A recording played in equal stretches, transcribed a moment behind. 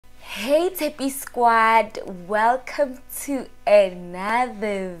Hey Tepi Squad, welcome to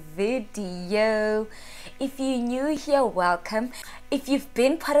another video. If you're new here, welcome. If you've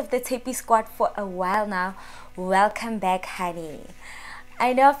been part of the Tepi Squad for a while now, welcome back, honey.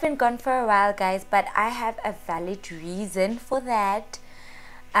 I know I've been gone for a while, guys, but I have a valid reason for that.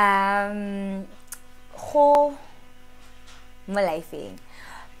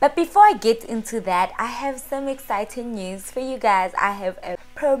 But before I get into that, I have some exciting news for you guys. I have a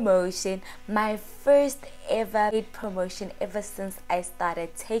promotion, my first ever paid promotion ever since I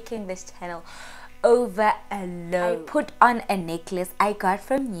started taking this channel over alone. I put on a necklace I got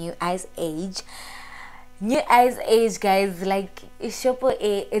from New ICE Age. New ICE Age, guys, like it's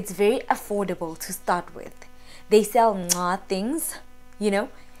very affordable to start with. They sell things, you know,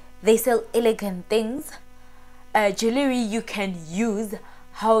 they sell elegant things, jewelry you can use.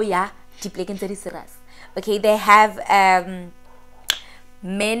 Okay, they have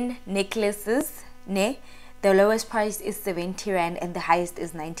men necklaces, the lowest price is 70 rand and the highest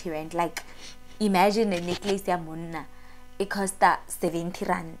is 90 rand. Like, imagine a necklace ya monna, it costs 70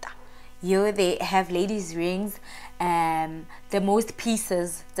 rand. They have ladies rings, the most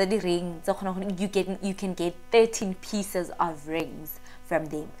pieces, the rings you can get 13 pieces of rings from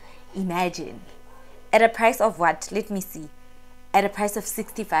them. Imagine, at a price of what? Let me see. At a price of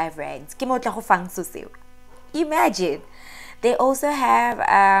 65 rands. Imagine. They also have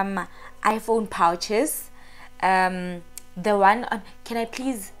iPhone pouches. The one on, can I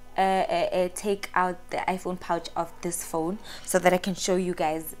please take out the iPhone pouch of this phone so that I can show you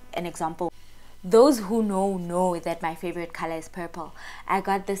guys an example. Those who know that my favorite color is purple. I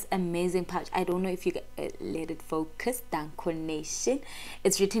got this amazing pouch. I don't know if you let it focus. Nation.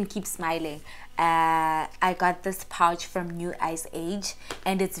 It's written "Keep Smiling." I got this pouch from New ICE Age,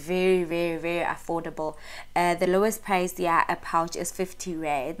 and it's very affordable. The lowest price, a pouch is 50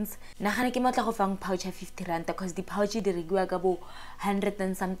 rands. Nagana ke motla go fang pouch ya 50 rand because the pouch di regiwa ka bo 100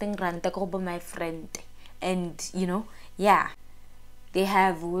 and something rand go by my friend. And you know, yeah. They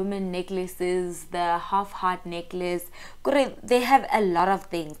have women necklaces, the half heart necklace. They have a lot of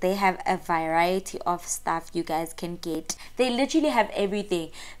things. They have a variety of stuff you guys can get. They literally have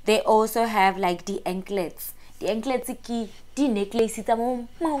everything. They also have like the anklets. The anklets ki the necklace it's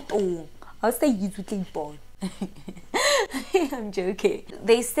I'll say you to born. I'm joking.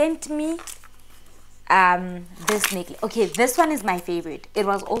 They sent me this necklace. Okay, this one is my favorite. It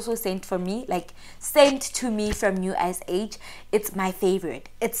was also sent to me from New ICE Age. It's my favorite.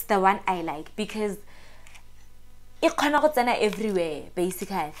 It's the one I like because it everywhere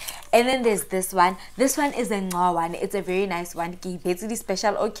basically. And then there's this one. This one is a new one. It's a very nice one. It's a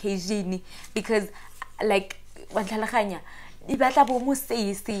special occasion because like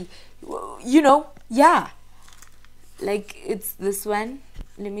you know, yeah. Like it's this one.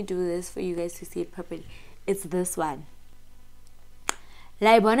 Let me do this for you guys to see it properly. It's this one. And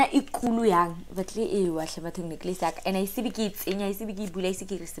I see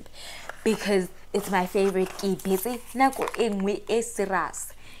because it's my favorite.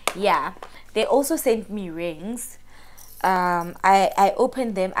 Yeah, they also sent me rings. I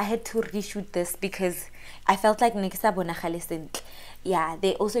opened them. I had to reshoot this because I felt like yeah,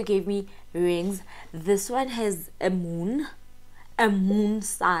 they also gave me rings. This one has a moon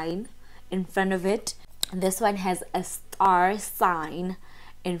sign in front of it. This one has a star sign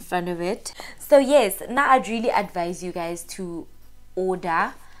in front of it. So yes, now I'd really advise you guys to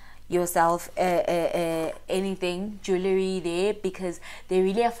order yourself anything, jewelry there, because they're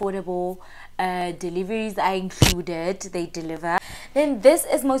really affordable. Deliveries are included, they deliver. Then this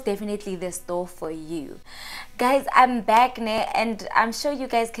is most definitely the store for you guys. I'm back now, and I'm sure you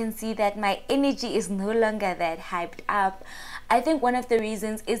guys can see that my energy is no longer that hyped up. I think one of the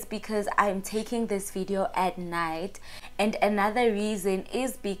reasons is because I'm taking this video at night, and another reason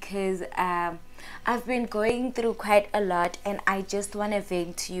is because I've been going through quite a lot, and I just want to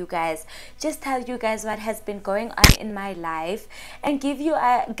vent to you guys, just tell you guys what has been going on in my life, and give you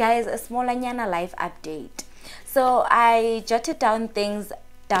guys a small life update. So I jotted down things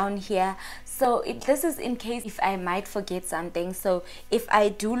down here. So this is in case if I might forget something. So if I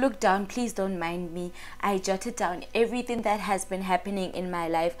do look down, please don't mind me. I jotted down everything that has been happening in my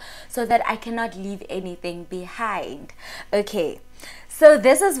life so that I cannot leave anything behind. Okay, so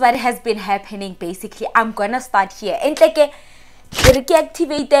this is what has been happening basically. I'm gonna start here. And like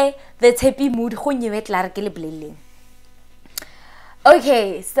activate the Tepi mood.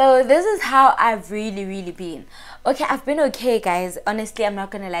 Okay, so this is how I've really been. Okay, I've been okay, guys. Honestly, I'm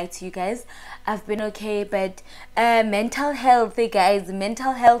not gonna lie to you guys. I've been okay, but mental health, guys,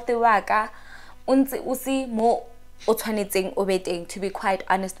 mental health waka usi more o tshwanetseng o be teng, to be quite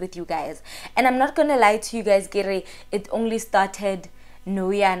honest with you guys. And I'm not gonna lie to you guys, Gere, it only started no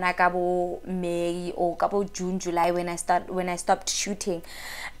yana kabo May or kabo June, July when I stopped shooting.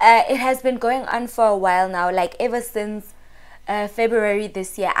 It has been going on for a while now, like ever since February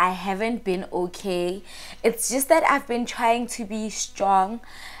this year. I haven't been okay. It's just that I've been trying to be strong,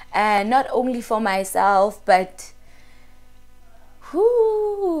 not only for myself but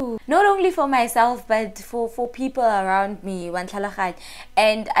not only for myself but for people around me.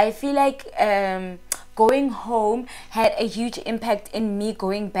 And I feel like going home had a huge impact in me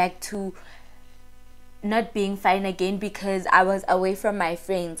going back to not being fine again, because I was away from my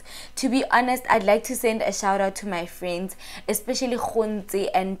friends. To be honest, I'd like to send a shout out to my friends, especially Khonzi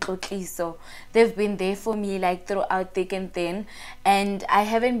and Tlotliso. They've been there for me like throughout thick and thin, and I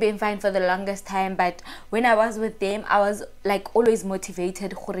haven't been fine for the longest time, but when I was with them, I was like always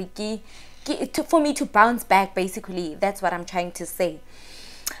motivated for me to bounce back. Basically, that's what I'm trying to say.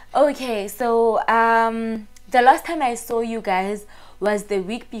 Okay, so the last time I saw you guys was the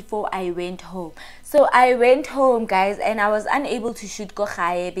week before I went home. So I went home, guys, and I was unable to shoot ko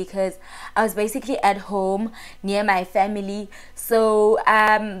gae because I was basically at home near my family. So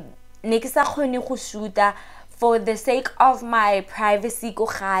ne ke sa kgone go shoota for the sake of my privacy ko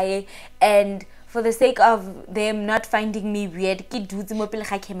gae, and for the sake of them not finding me weird. Ke dutse mo pele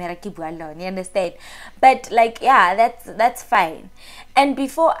ga camera ke bua le one, you understand? But like, yeah, that's fine. And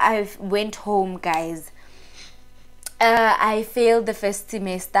before I went home, guys, I failed the first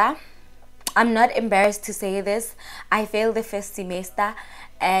semester. I'm not embarrassed to say this. I failed the first semester,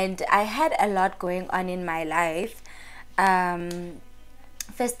 and I had a lot going on in my life.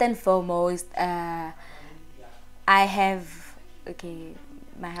 First and foremost, I have, okay,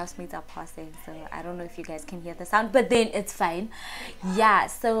 my housemates are passing, so I don't know if you guys can hear the sound, but then it's fine. Yeah,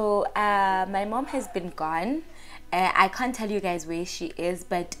 so my mom has been gone. I can't tell you guys where she is,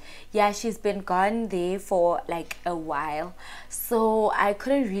 but yeah, she's been gone there for like a while, so I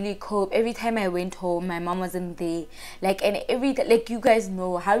couldn't really cope. Every time I went home, my mom wasn't there, like, and like you guys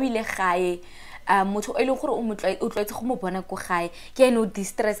know how we le gae motho e leng gore o tlwaetse go mo bona ko gae ke eno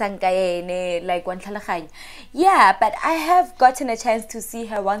distressang ka ene, like wa ntlhalaganya. Yeah, but I have gotten a chance to see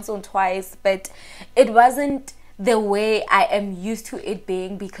her once or twice, but it wasn't the way I am used to it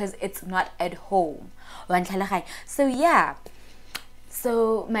being because it's not at home. So yeah,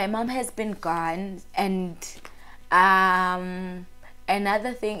 so my mom has been gone, and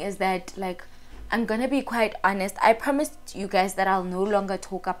another thing is that, like, I'm gonna be quite honest. I promised you guys that I'll no longer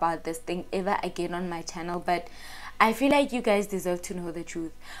talk about this thing ever again on my channel, but I feel like you guys deserve to know the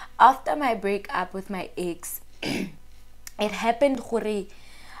truth. After my breakup with my ex, it happened gore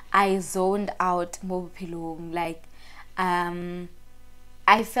I zoned out mo bophelong. Like,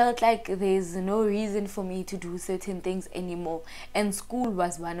 I felt like there's no reason for me to do certain things anymore, and school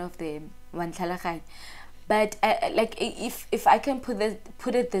was one of them. But like, if I can put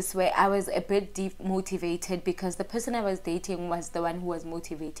it this way, I was a bit demotivated because the person I was dating was the one who was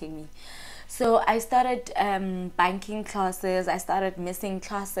motivating me. So I started banking classes, I started missing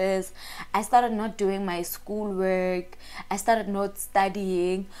classes, I started not doing my schoolwork, I started not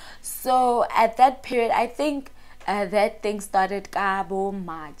studying. So at that period, I think that thing started kabo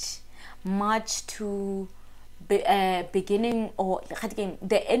March to beginning, or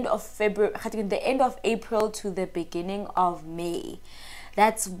the end of February, the end of April to the beginning of May.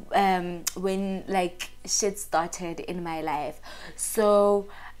 That's when like shit started in my life. So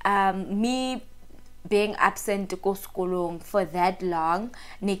me being absent ko skolong for that long,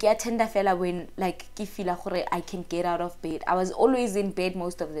 ne ke attenda fela when like ke feel gore I can get out of bed. I was always in bed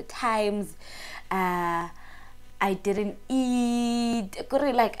most of the times. I didn't eat.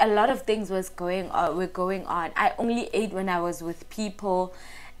 Like, a lot of things were going on. I only ate when I was with people.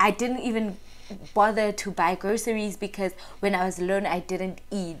 I didn't even bother to buy groceries because when I was alone, I didn't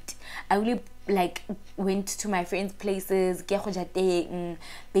eat. I only like went to my friends' places because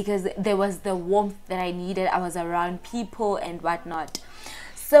there was the warmth that I needed. I was around people and whatnot.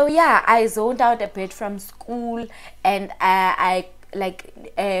 So yeah, I zoned out a bit from school, and I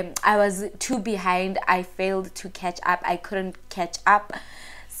was too behind. I failed to catch up. I couldn't catch up.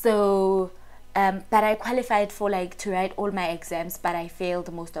 So but I qualified for like to write all my exams, but I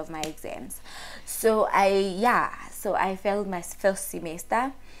failed most of my exams. So I failed my first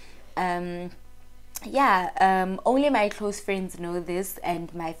semester. Only my close friends know this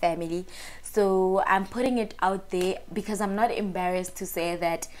and my family, so I'm putting it out there because I'm not embarrassed to say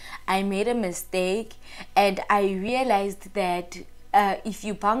that I made a mistake, and I realized that if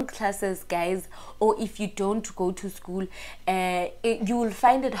you bunk classes, guys, or if you don't go to school, you will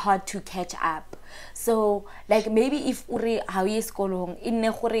find it hard to catch up. So like maybe if uri hawi skolong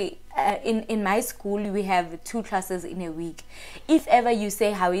in my school we have 2 classes in a week. If ever you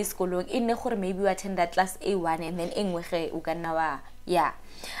say hawi skolong maybe you attend that class A1 and then engwe u kana wa. Yeah,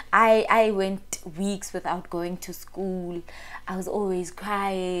 I went weeks without going to school. I was always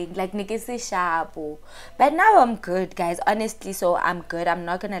crying, like nikese shapo. But now I'm good, guys, honestly. So I'm good, I'm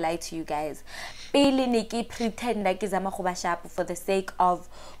not gonna lie to you guys. Pele niki pretend like izama go ba sharp for the sake of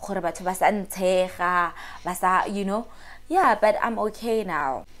gore batho ba sa ntshega ba sa, you know. Yeah, but I'm okay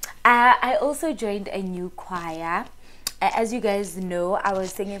now. I also joined a new choir. As you guys know, I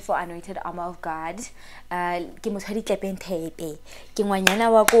was singing for Anointed Armor of God. As you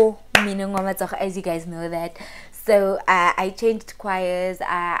guys know that. So I changed choirs.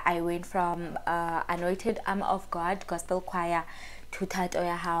 I went from Anointed Armor of God Gospel Choir to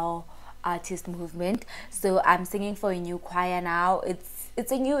Tatoya How Artist Movement. So I'm singing for a new choir now.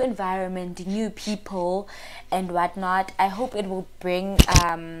 It's a new environment, new people and whatnot. I hope it will bring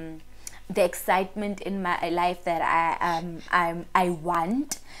the excitement in my life that I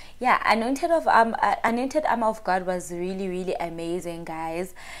want. Yeah, Anointed Armor of God was really amazing,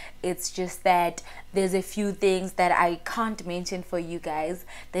 guys. It's just that there's a few things that I can't mention for you guys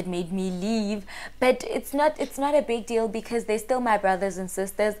that made me leave, but it's not a big deal because they're still my brothers and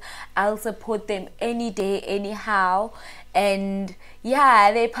sisters. I'll support them any day, anyhow. And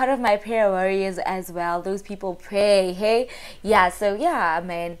yeah, they're part of my prayer warriors as well. Those people pray, hey? Yeah, so yeah,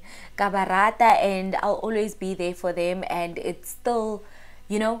 man, kabarata, and I'll always be there for them. And it's still,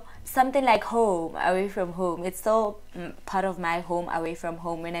 you know, something like home away from home. It's still part of my home away from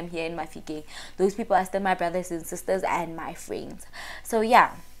home when I'm here in Mafike. Those people are still my brothers and sisters and my friends. So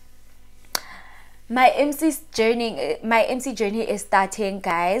yeah, my MC journey is starting,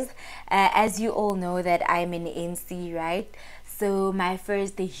 guys. As you all know that I'm an MC, right? So my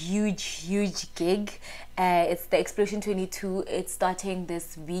first huge gig, it's the Explosion 22. It's starting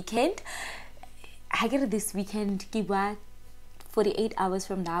this weekend. I get it this weekend, Kiba, 48 hours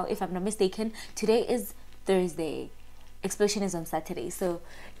from now, if I'm not mistaken. Today is Thursday. Explosion is on Saturday, so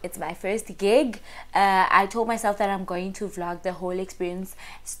it's my first gig. I told myself that I'm going to vlog the whole experience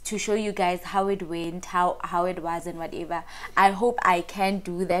to show you guys how it went, how it was and whatever. I hope I can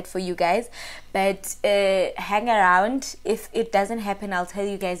do that for you guys, but hang around. If it doesn't happen, I'll tell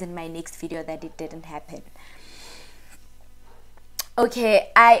you guys in my next video that it didn't happen.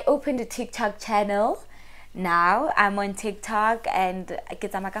 Okay, I opened a TikTok channel. Now I'm on TikTok and I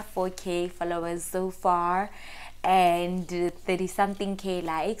get 4K followers so far and 30 something K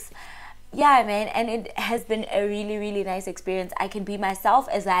likes. Yeah, man, and it has been a really nice experience. I can be myself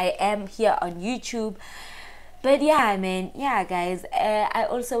as I am here on YouTube. But yeah, man, yeah, guys, I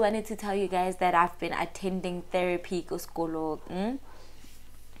also wanted to tell you guys that I've been attending therapy kuskolog.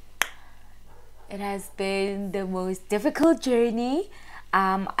 It has been the most difficult journey.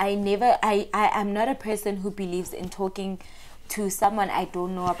 I'm not a person who believes in talking to someone I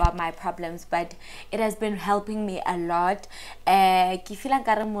don't know about my problems, but it has been helping me a lot.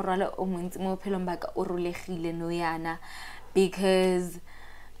 Because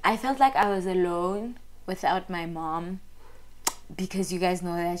I felt like I was alone without my mom, because you guys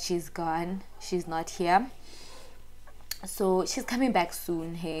know that she's gone, she's not here. So she's coming back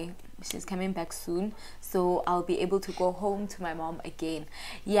soon, hey, she's coming back soon, so I'll be able to go home to my mom again.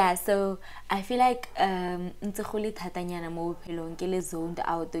 Yeah, so I feel like zoned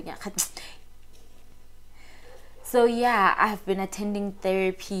out. So yeah, I've been attending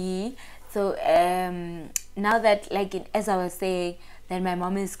therapy. So now that, like, as I was saying, that my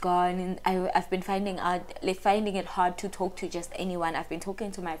mom is gone, and I've been finding it hard to talk to just anyone. I've been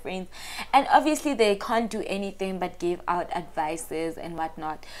talking to my friends, and obviously they can't do anything but give out advices and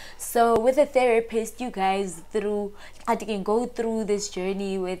whatnot. So with a therapist, you guys can go through this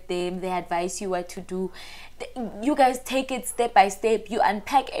journey with them. They advise you what to do. You guys take it step by step. You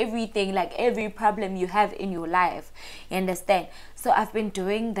unpack everything, like every problem you have in your life. You understand? So I've been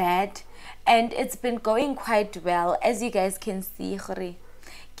doing that, and it's been going quite well, as you guys can see.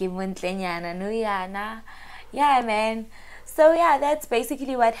 Yeah, man. So yeah, that's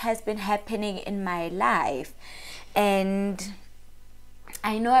basically what has been happening in my life. And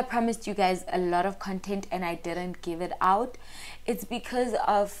I know I promised you guys a lot of content and I didn't give it out. It's because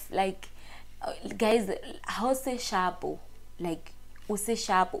of, like, guys, how se sharp, like, use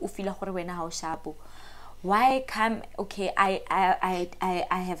sharp, u feel gore wena how sharp. Why come? Okay, I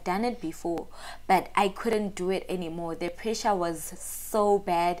have done it before, but I couldn't do it anymore. The pressure was so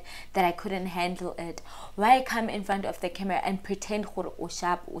bad that I couldn't handle it. Why come in front of the camera and pretend o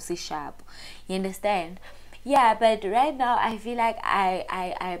sharp o se sharp? You understand? Yeah, but right now I feel like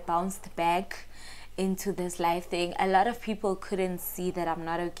I bounced back into this life thing. A lot of people couldn't see that I'm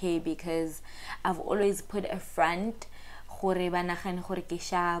not okay because I've always put a front and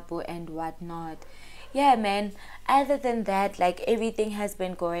whatnot. Yeah, man, other than that, like, everything has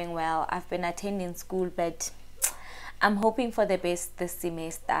been going well. I've been attending school, but I'm hoping for the best this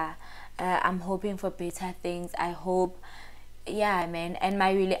semester. I'm hoping for better things. I hope, yeah, man. And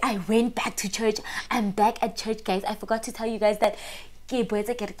I went back to church. I'm back at church, guys. I forgot to tell you guys that before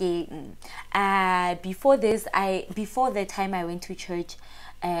the time I went to church,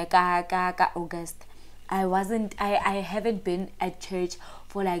 August, I haven't been at church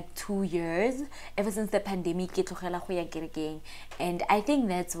for like 2 years, ever since the pandemic. And I think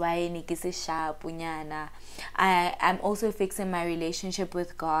that's why I'm also fixing my relationship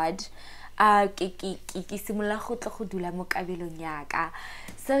with God. So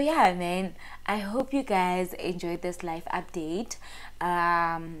yeah, man, I hope you guys enjoyed this life update.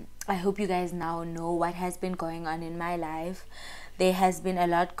 I hope you guys now know what has been going on in my life. There has been a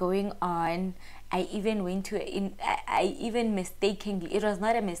lot going on. I even mistakenly, it was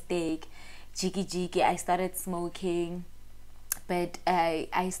not a mistake, jiggy, I started smoking, but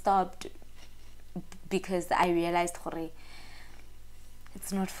I stopped because I realized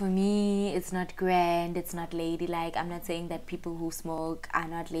it's not for me, it's not grand, it's not ladylike. I'm not saying that people who smoke are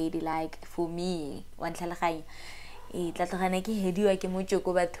not ladylike. For me,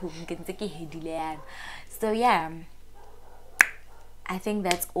 so yeah, I think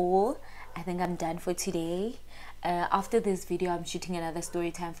that's all. I think I'm done for today. After this video, I'm shooting another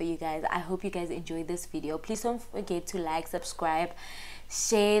story time for you guys. I hope you guys enjoyed this video. Please don't forget to like, subscribe,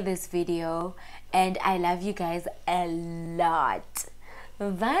 share this video, and I love you guys a lot.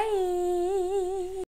 Bye.